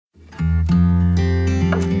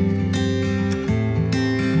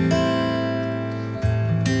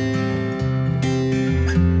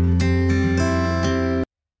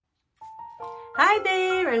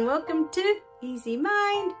to Easy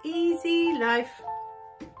Mind, Easy Life.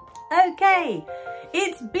 Okay,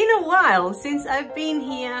 it's been a while since I've been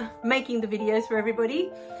here making the videos for everybody.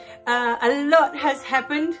 A lot has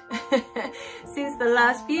happened since the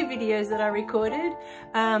last few videos that I recorded.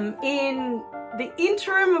 In the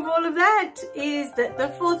interim of all of that is that the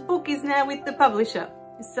fourth book is now with the publisher.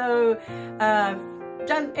 So I've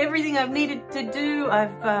done everything I've needed to do.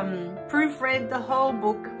 I've proofread the whole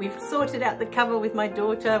book. We've sorted out the cover with my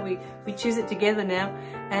daughter. We choose it together now,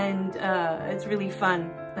 and it's really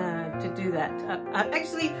fun to do that.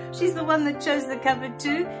 Actually, she's the one that chose the cover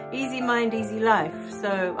too, Easy Mind, Easy Life.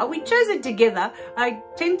 So we chose it together. I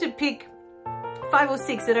tend to pick 5 or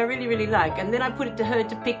 6 that I really like, and then I put it to her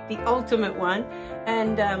to pick the ultimate one,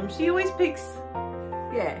 and she always picks,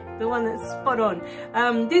 yeah, the one that's spot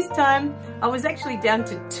on. This time I was actually down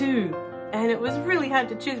to 2, and it was really hard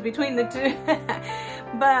to choose between the 2.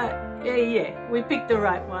 But yeah, we picked the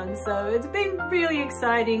right one, so it's been really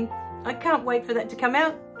exciting. I can't wait for that to come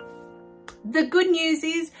out. The good news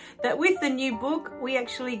is that with the new book, we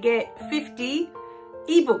actually get 50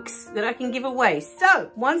 ebooks that I can give away. So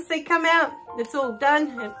once they come out, it's all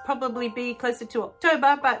done. It'll probably be closer to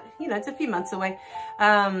October, but you know, it's a few months away.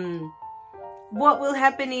 What will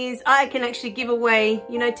happen is I can actually give away,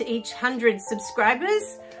 you know, to each 100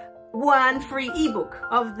 subscribers, 1 free ebook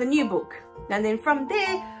of the new book. And then from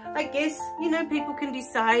there, I guess, you know, people can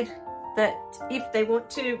decide that if they want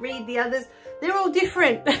to read the others. They're all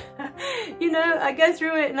different. You know, I go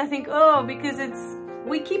through it and I think, oh, because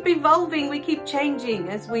we keep evolving, we keep changing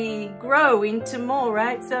as we grow into more,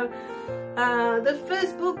 right? So the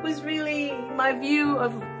first book was really my view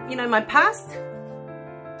of, you know, my past.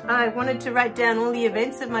 I wanted to write down all the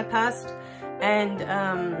events of my past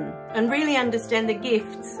and really understand the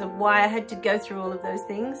gifts of why I had to go through all of those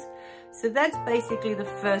things. So that's basically the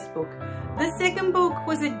first book. The second book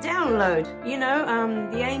was a download, you know,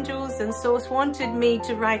 the angels and source wanted me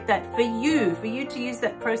to write that for you to use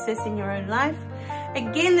that process in your own life.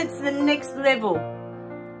 Again, it's the next level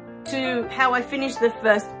to how I finished the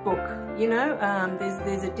first book, you know.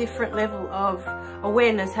 There's a different level of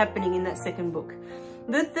awareness happening in that second book.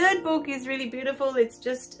 The third book is really beautiful. It's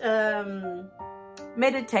just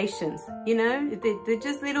meditations, you know. They're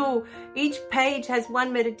just little, each page has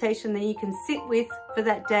one meditation that you can sit with for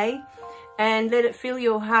that day and let it fill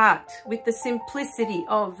your heart with the simplicity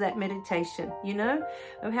of that meditation, you know,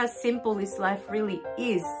 of how simple this life really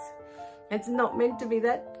is. It's not meant to be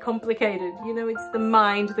that complicated, you know. It's the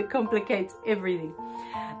mind that complicates everything.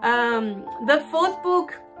 The fourth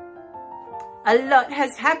book, a lot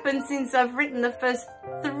has happened since I've written the first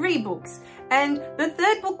 3 books, and the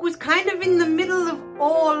third book was kind of in the middle of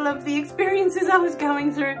all of the experiences I was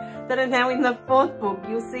going through that are now in the fourth book.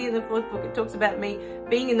 You'll see in the fourth book it talks about me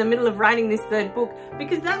being in the middle of writing this third book,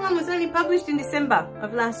 because that one was only published in December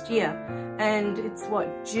of last year, and it's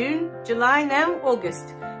what, June, July now,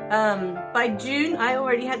 August. By June I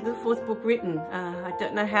already had the fourth book written. I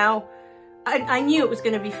don't know how. I knew it was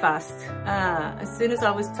going to be fast. As soon as I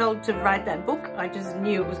was told to write that book, I just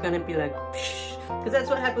knew it was going to be like, because that's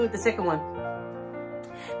what happened with the second one.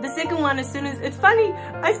 The second one, as soon as, it's funny,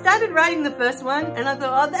 I started writing the first one and I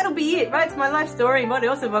thought, oh, that'll be it, right? It's my life story. What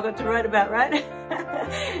else have I got to write about, right?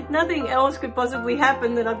 Nothing else could possibly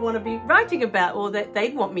happen that I'd want to be writing about, or that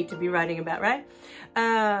they'd want me to be writing about, right?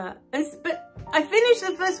 But I finished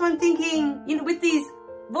the first one thinking, you know, with these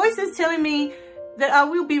voices telling me that I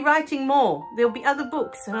will be writing more. There'll be other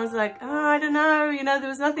books. And I was like, oh, I don't know. You know, there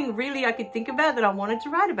was nothing really I could think about that I wanted to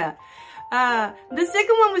write about. The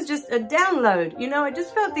second one was just a download. You know, I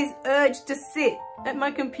just felt this urge to sit at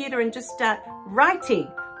my computer and just start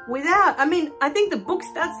writing without, I mean, I think the book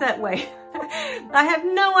starts that way. I have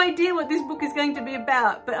no idea what this book is going to be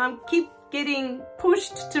about, but I keep getting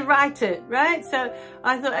pushed to write it, right? So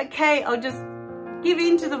I thought, okay, I'll just give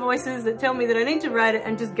in to the voices that tell me that I need to write it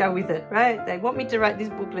and just go with it, right? They want me to write this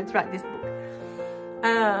book, let's write this book.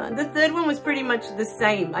 The third one was pretty much the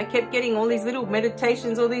same. I kept getting all these little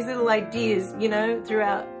meditations, all these little ideas, you know,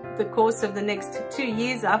 throughout the course of the next 2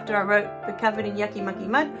 years after I wrote The Covered in Yucky Mucky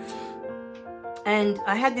Mud. And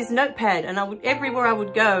I had this notepad, and I would, everywhere I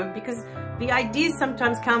would go, because the ideas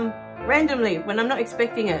sometimes come randomly when I'm not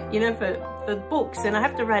expecting it, you know, for books, and I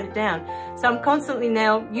have to write it down. So I'm constantly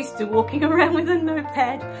now used to walking around with a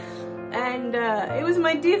notepad. And it was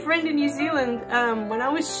my dear friend in New Zealand, when I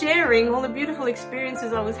was sharing all the beautiful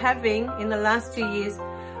experiences I was having in the last 2 years.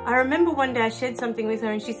 I remember one day I shared something with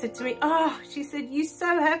her and she said to me, oh, she said, you so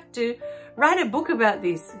have to write a book about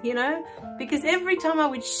this, you know, because every time I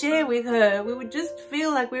would share with her, we would just feel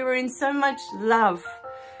like we were in so much love,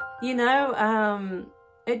 you know.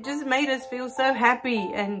 it just made us feel so happy,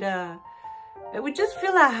 and it would just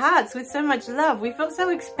fill our hearts with so much love. We felt so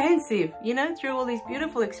expansive, you know, through all these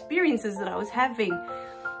beautiful experiences that I was having.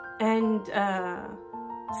 And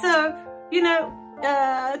so, you know,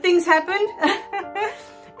 things happened.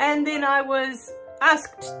 And then I was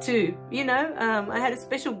asked to, you know, I had a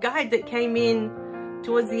special guide that came in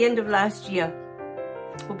towards the end of last year,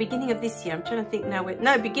 or beginning of this year. I'm trying to think now.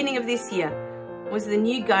 No, beginning of this year was the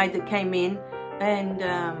new guide that came in. And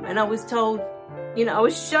I was told, you know, I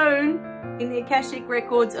was shown in the Akashic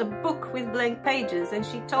Records a book with blank pages, and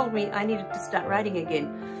she told me I needed to start writing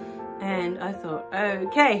again. And I thought,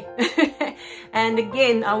 okay. And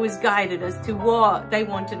again, I was guided as to what they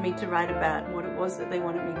wanted me to write about, what it was that they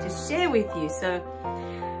wanted me to share with you. So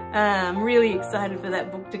I'm really excited for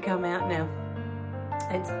that book to come out now.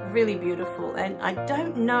 It's really beautiful. And I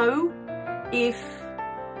don't know if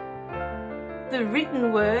the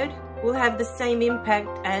written word will have the same impact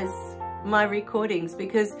as my recordings,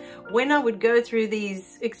 because when I would go through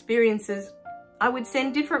these experiences, I would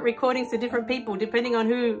send different recordings to different people depending on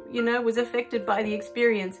who, you know, was affected by the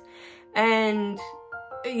experience. And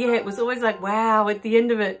yeah, it was always like, wow, at the end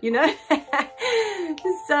of it, you know.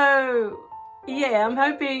 So yeah, I'm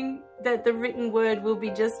hoping that the written word will be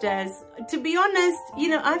just as, to be honest, you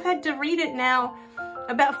know, I've had to read it now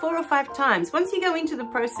about 4 or 5 times. Once you go into the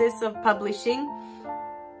process of publishing,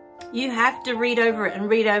 you have to read over it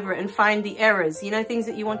and find the errors, you know, things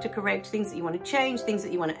that you want to correct, things that you want to change, things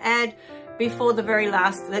that you want to add before the very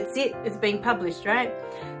last, that's it, it's being published, right?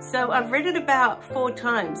 So I've read it about 4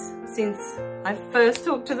 times since I first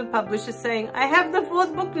talked to the publisher saying, I have the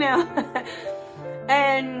 4th book now.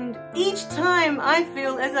 And each time I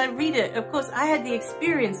feel, as I read it, of course I had the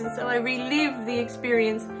experience, and so I relive the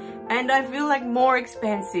experience, and I feel like more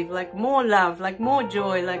expansive, like more love, like more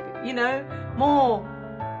joy, like, you know, more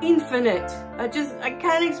infinite. I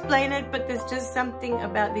can't explain it, but there's just something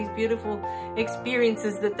about these beautiful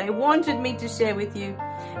experiences that they wanted me to share with you.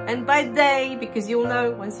 And by they, because you'll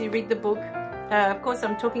know once you read the book, of course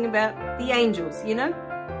I'm talking about the angels, you know.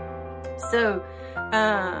 So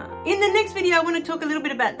in the next video I want to talk a little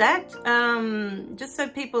bit about that, just so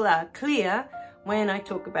people are clear when I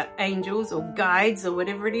talk about angels or guides or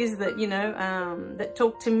whatever it is that, you know, that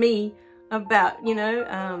talk to me about, you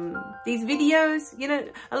know, these videos. You know,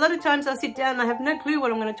 a lot of times I'll sit down and I have no clue what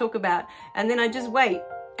I'm going to talk about, and then I just wait,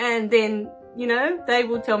 and then, you know, they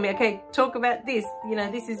will tell me, okay, talk about this, you know,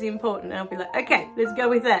 this is important, and I'll be like, okay, let's go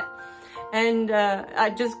with that. And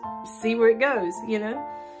I just see where it goes, you know.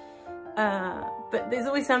 But there's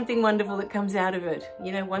always something wonderful that comes out of it,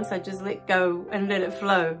 you know, once I just let go and let it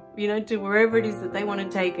flow, you know, to wherever it is that they want to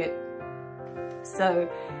take it. So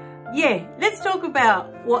yeah, let's talk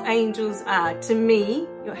about what angels are to me,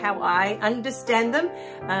 how I understand them,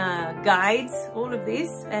 guides, all of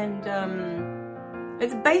this. And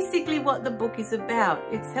it's basically what the book is about.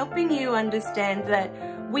 It's helping you understand that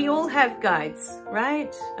we all have guides,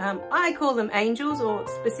 right? I call them angels, or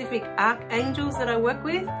specific archangels that I work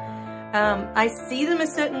with. I see them a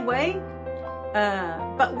certain way,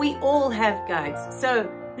 but we all have guides. So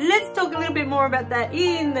let's talk a little bit more about that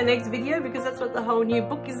in the next video, because that's what the whole new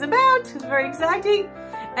book is about. It's very exciting.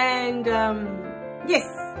 And yes,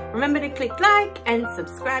 remember to click like and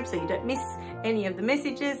subscribe so you don't miss any of the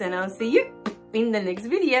messages, and I'll see you in the next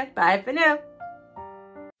video. Bye for now.